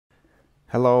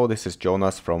Hello, this is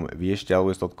Jonas from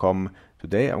VHDLwhiz.com.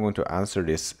 Today I'm going to answer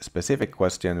this specific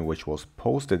question which was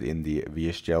posted in the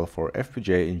VHDL for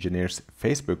FPGA Engineers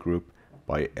Facebook group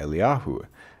by Eliyahu.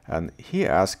 And he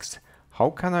asks,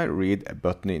 how can I read a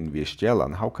button in VHDL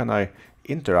and how can I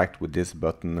interact with this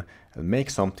button and make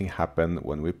something happen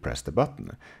when we press the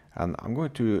button? And I'm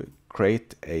going to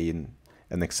create an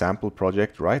example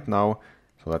project right now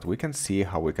so that we can see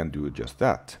how we can do just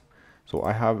that. So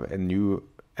I have a new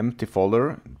empty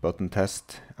folder, button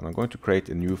test, and I'm going to create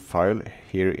a new file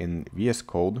here in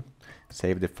VSCode.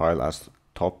 Save the file as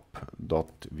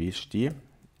top.vhd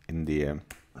in the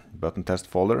button test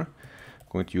folder. I'm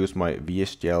going to use my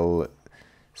VHDL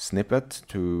snippet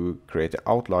to create the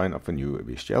outline of a new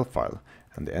VHDL file,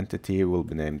 and the entity will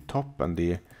be named top and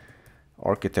the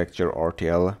architecture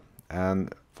RTL.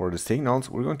 And for the signals,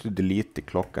 we're going to delete the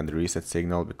clock and the reset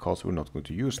signal because we're not going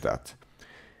to use that.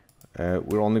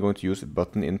 We're only going to use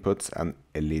button inputs and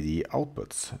LED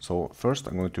outputs. So first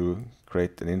I'm going to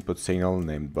create an input signal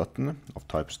named button of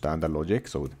type standard logic,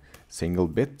 so single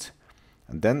bit,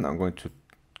 and then I'm going to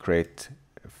create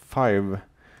 5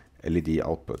 LED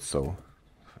outputs. So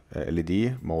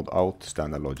LED mode out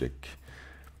standard logic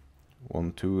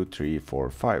 1, 2, 3, 4,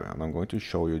 5, and I'm going to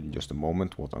show you in just a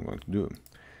moment what I'm going to do.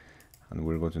 And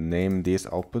we're going to name these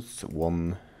outputs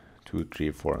 1, 2,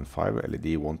 3, 4, and 5,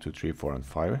 LED 1, 2, 3, 4, and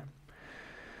 5.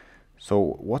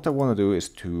 So what I want to do is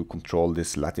to control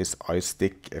this lattice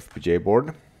iStick FPGA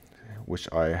board,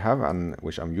 which I have and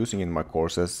which I'm using in my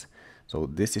courses. So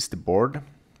this is the board,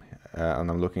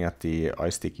 and I'm looking at the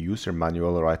iStick user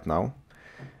manual right now.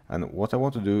 And what I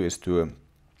want to do is to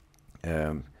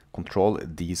control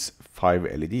these 5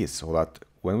 LEDs so that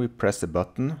when we press the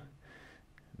button,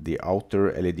 the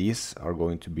outer LEDs are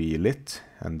going to be lit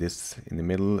and this in the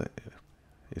middle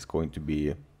is going to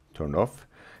be turned off.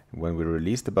 When we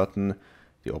release the button,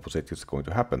 the opposite is going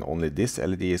to happen. Only this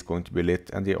LED is going to be lit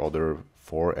and the other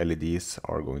 4 LEDs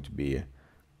are going to be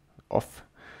off.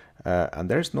 And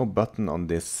there's no button on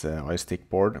this iStick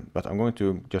board, but I'm going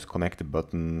to just connect the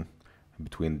button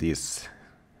between these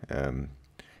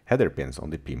header pins on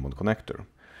the Pimol connector.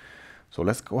 So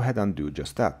let's go ahead and do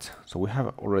just that. So we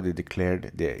have already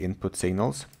declared the input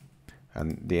signals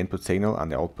and the input signal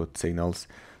and the output signals.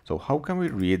 So how can we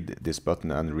read this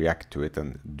button and react to it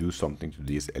and do something to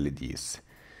these LEDs?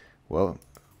 Well,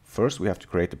 first we have to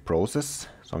create a process.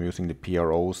 So I'm using the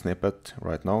PRO snippet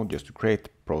right now just to create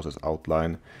process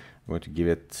outline. I'm going to give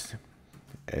it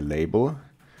a label.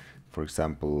 For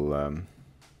example,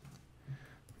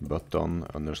 button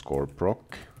underscore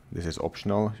proc. This is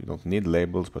optional. You don't need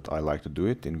labels, but I like to do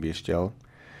it in VHDL.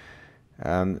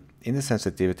 And in the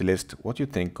sensitivity list, what do you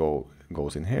think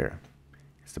goes in here?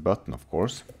 It's the button, of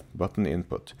course, button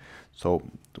input. So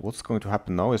what's going to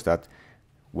happen now is that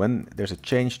when there's a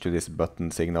change to this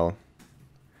button signal,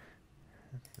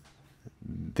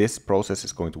 this process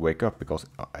is going to wake up because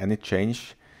any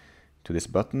change to this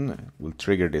button will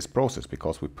trigger this process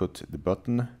because we put the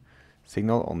button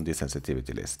signal on the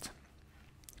sensitivity list.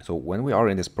 So when we are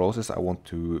in this process, I want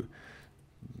to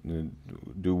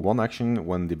do one action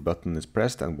when the button is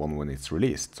pressed and one when it's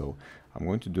released. So I'm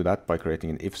going to do that by creating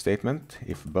an if statement.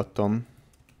 If button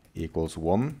equals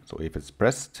 1, so if it's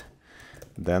pressed,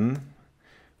 then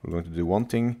we're going to do one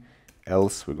thing,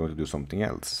 else we're going to do something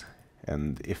else.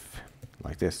 And if,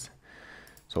 like this.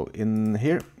 So in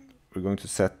here, we're going to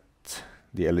set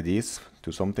the LEDs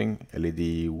to something.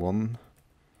 LED 1,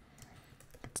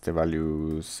 it's the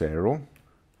value 0.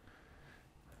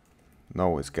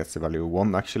 No, it gets the value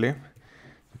 1 actually,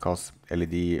 because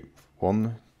LED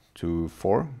 1 to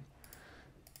 4,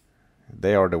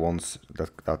 they are the ones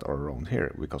that are around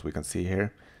here, because we can see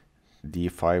here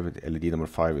D5, LED number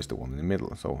 5 is the one in the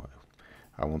middle. So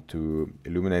I want to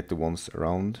illuminate the ones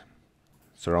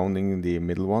surrounding the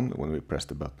middle one when we press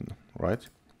the button, right?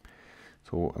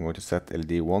 So I'm going to set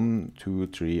LED 1, 2,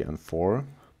 3, and 4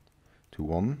 to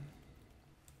 1,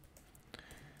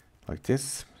 like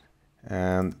this.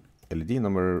 And LED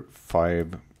number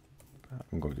 5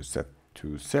 I'm going to set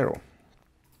to 0,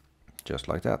 just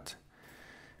like that.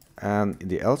 And in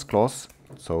the else clause,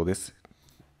 so this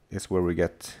is where we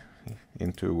get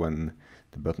into when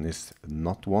the button is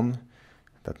not 1,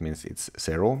 that means it's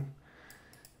 0.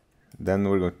 Then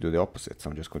we're going to do the opposite, so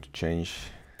I'm just going to change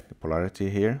the polarity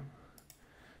here,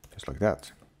 just like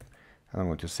that. And I'm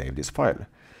going to save this file.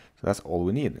 So that's all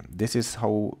we need. This is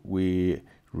how we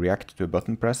react to a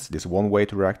button press. This is one way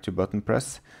to react to a button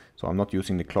press. So I'm not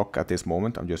using the clock at this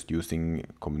moment, I'm just using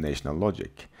combinational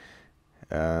logic.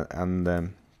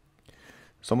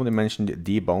 Somebody mentioned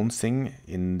debouncing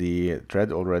in the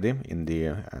thread already, in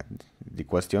the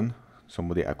question.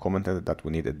 somebody commented that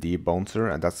we need a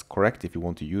debouncer, and that's correct. If you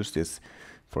want to use this,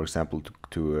 for example,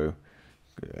 to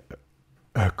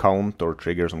count or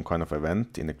trigger some kind of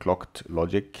event in a clocked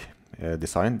logic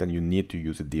design, then you need to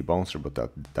use a debouncer,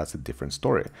 but that's a different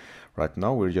story. Right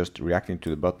now we're just reacting to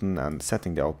the button and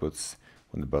setting the outputs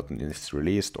when the button is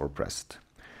released or pressed.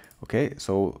 Okay,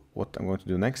 so what I'm going to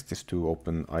do next is to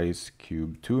open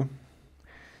IceCube 2,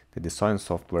 the design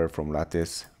software from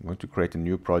Lattice. I'm going to create a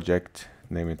new project,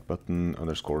 name it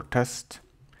button_test.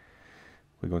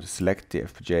 We're going to select the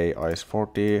FPGA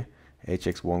IS40,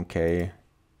 HX1K,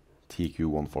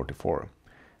 TQ144.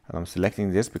 And I'm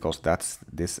selecting this because that's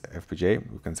this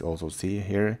FPGA. You can also see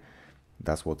here,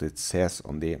 that's what it says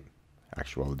on the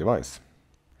actual device.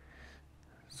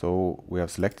 So we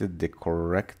have selected the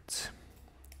correct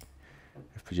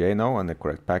FPGA now and the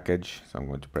correct package. So I'm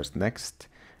going to press next,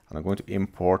 and I'm going to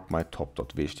import my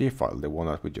top.vhd file, the one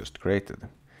that we just created.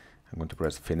 I'm going to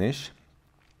press finish.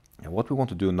 And what we want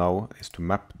to do now is to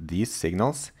map these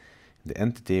signals. The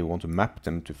entity, we want to map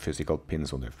them to physical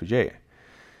pins on the FPGA.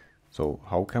 So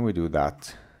how can we do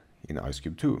that in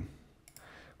IceCube 2?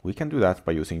 We can do that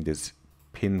by using this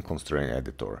pin constraint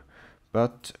editor,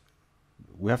 but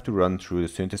we have to run through the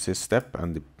synthesis step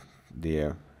and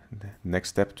the next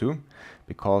step too,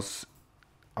 because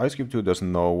IceCube 2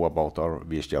 doesn't know about our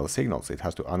VHDL signals. It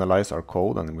has to analyze our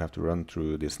code, and we have to run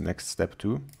through this next step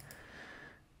too.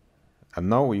 And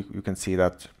now you can see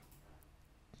that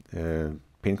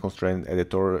pin constraint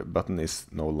editor button is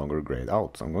no longer grayed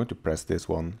out. So I'm going to press this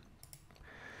one.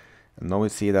 And now we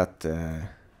see that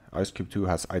IceCube 2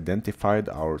 has identified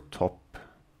our top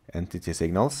entity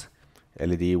signals,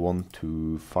 LED 1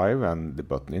 to 5 and the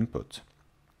button input.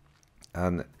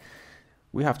 And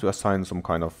we have to assign some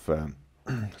kind of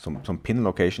some pin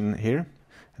location here.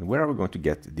 And where are we going to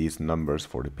get these numbers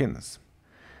for the pins?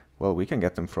 Well, we can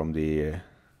get them from the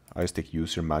iStick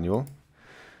user manual.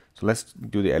 So let's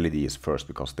do the LEDs first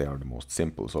because they are the most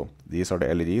simple. So these are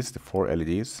the LEDs, the 4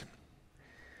 LEDs.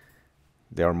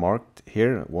 They are marked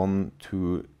here 1,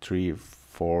 2, 3,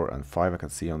 4, and 5. I can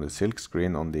see on the silk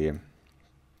screen on the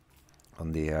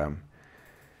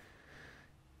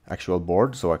actual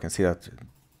board. So I can see that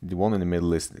the one in the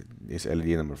middle is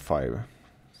LED number 5.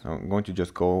 So I'm going to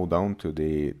just go down to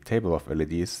the table of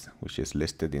LEDs, which is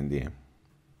listed in the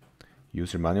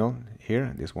user manual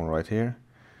here, this one right here,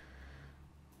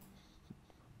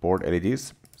 board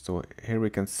LEDs. So here we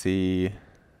can see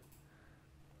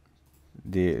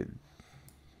the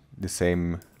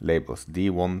same labels,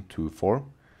 D1 to 4,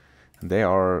 and they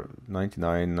are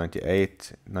 99,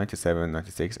 98, 97,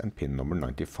 96, and pin number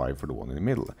 95 for the one in the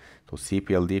middle. So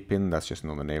CPLD pin, that's just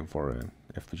another name for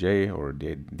FPGA or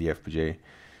the FPGA.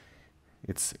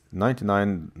 It's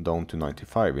 99 down to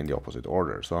 95 in the opposite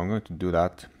order. So I'm going to do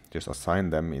that, just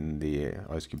assign them in the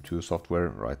IceCube 2 software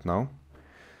right now.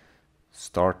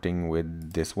 Starting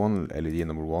with this one, LED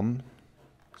number 1,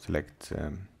 select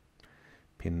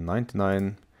pin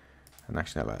 99, and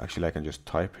actually I can just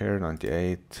type here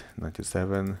 98,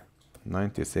 97,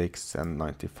 96, and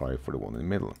 95 for the one in the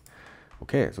middle.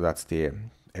 Okay, so that's the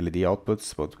LED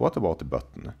outputs, but what about the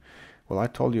button? Well, I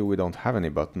told you we don't have any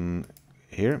button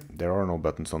here. There are no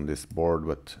buttons on this board,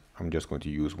 but I'm just going to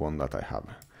use one that I have.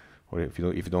 Or if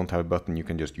you don't have a button, you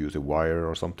can just use a wire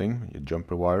or something, a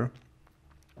jumper wire.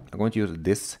 I'm going to use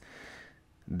this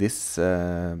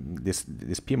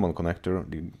Pimol connector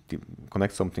to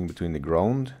connect something between the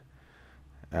ground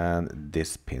and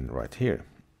this pin right here.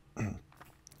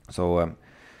 So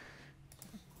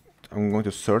I'm going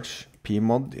to search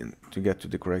pmod to get to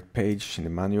the correct page in the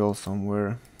manual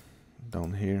somewhere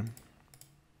down here.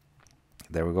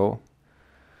 There we go.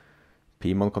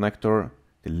 Pimol connector,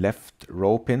 the left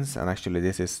row pins, and actually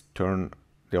this is turned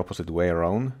the opposite way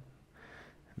around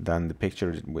than the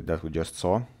picture that we just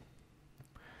saw.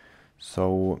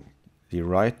 So the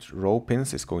right row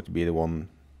pins is going to be the one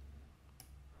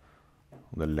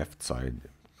on the left side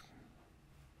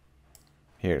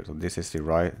here. So this is the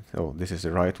right, oh, this is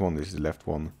the right one, this is the left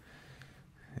one.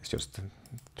 It's just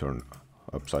turned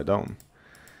upside down.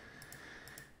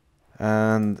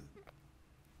 And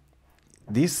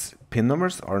these pin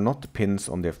numbers are not the pins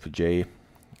on the FPGA.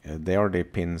 They are the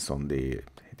pins on the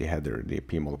header, the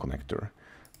Pimol connector.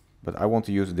 But I want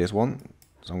to use this one,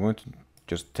 so I'm going to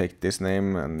just take this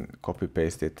name and copy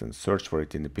paste it and search for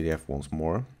it in the PDF once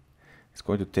more. It's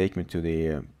going to take me to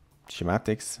the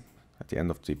schematics. At the end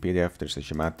of the PDF there's a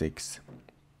schematics.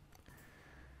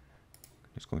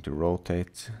 Just going to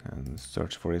rotate and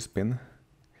search for this pin.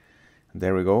 And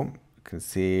there we go. You can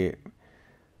see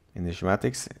in the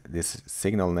schematics this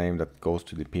signal name that goes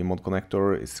to the Pimol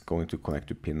connector is going to connect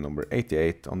to pin number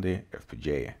 88 on the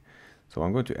FPGA. So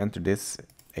I'm going to enter this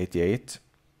 88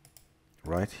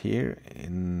 right here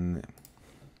in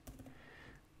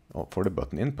for the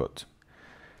button input.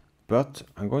 But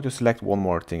I'm going to select one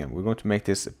more thing, and we're going to make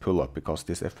this a pull-up, because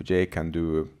this FPGA can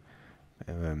do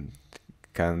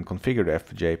can configure the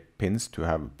FPGA pins to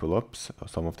have pull-ups,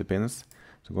 some of the pins.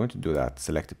 So I'm going to do that,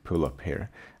 select the pull-up here.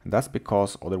 And that's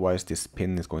because otherwise this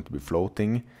pin is going to be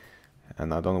floating,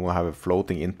 and I don't want to have a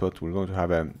floating input. We're going to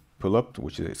have a pull-up,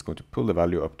 which is going to pull the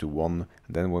value up to 1,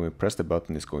 and then when we press the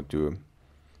button, it's going to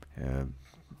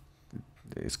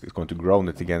ground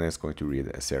it again, and it's going to read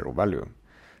a 0 value.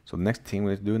 So the next thing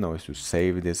we need to do now is to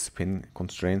save this pin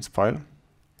constraints file.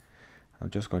 I'm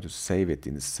just going to save it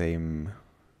in the same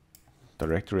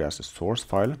directory as the source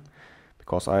file,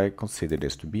 because I consider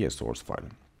this to be a source file.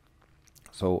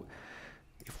 So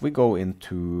if we go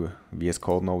into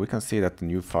VSCode now, we can see that the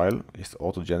new file, is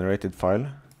auto-generated file,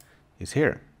 is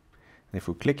here. And if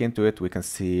we click into it, we can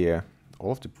see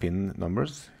all of the pin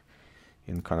numbers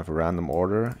in kind of a random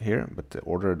order here, but the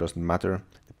order doesn't matter.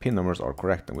 The pin numbers are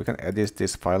correct, and we can edit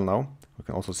this file now. We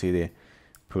can also see the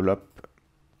pull-up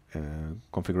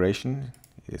configuration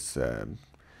is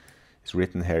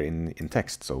written here in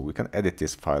text, so we can edit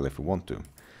this file if we want to.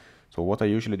 So what I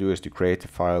usually do is to create a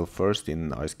file first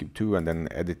in IceCube 2 and then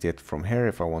edit it from here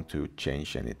if I want to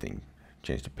change anything,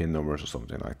 change the pin numbers or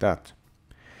something like that.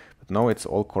 But now it's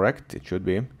all correct, it should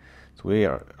be. So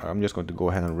I'm just going to go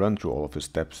ahead and run through all of the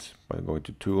steps by going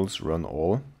to Tools, Run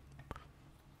All.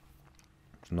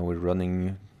 So now we're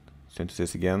running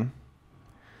synthesis again.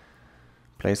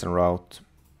 Place and route.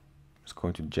 It's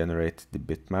going to generate the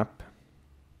bitmap.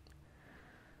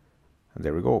 And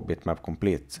there we go, bitmap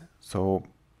complete. So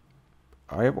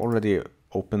I have already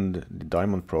opened the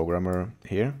Diamond programmer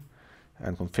here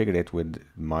and configured it with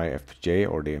my FPGA,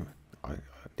 or the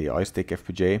iStick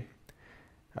FPGA.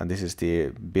 And this is the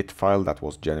bit file that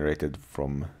was generated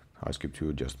from IceCube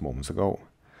 2 just moments ago.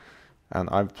 And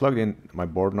I've plugged in my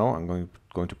board now. I'm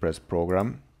going to press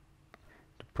program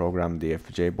to program the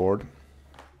FPGA board.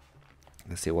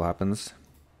 Let's see what happens.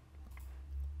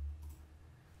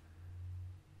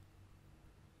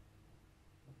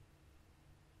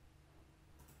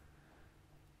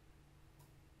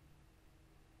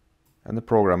 And the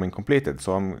programming completed.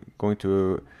 So I'm going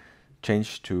to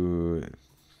change to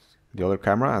the other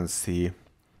camera and see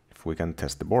if we can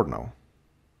test the board now.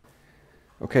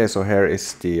 Okay, so here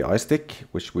is the iStick,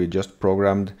 which we just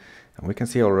programmed, and we can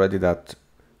see already that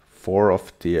 4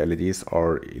 of the LEDs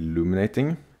are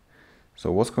illuminating.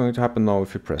 So what's going to happen now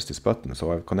if we press this button?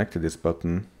 So I've connected this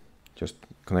button, just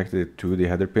connected it to the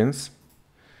header pins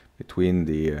between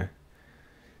the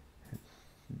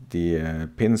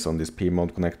pins on this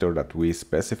Pimol connector that we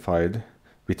specified,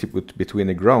 between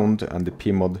the ground and the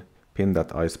Pimol pin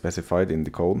that I specified in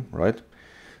the code, right?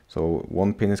 So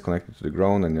one pin is connected to the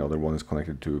ground and the other one is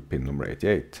connected to pin number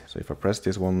 88. So if I press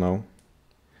this one now,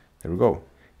 there we go,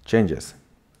 it changes.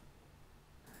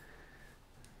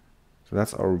 So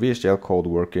that's our VHDL code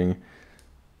working,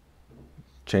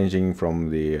 changing from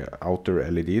the outer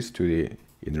LEDs to the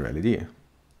inner LED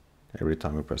every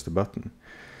time we press the button.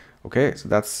 Okay, so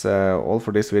that's all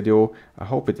for this video. I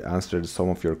hope it answered some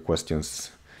of your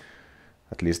questions,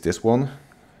 at least this one,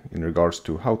 in regards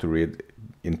to how to read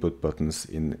input buttons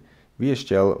in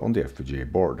VHDL on the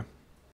FPGA board.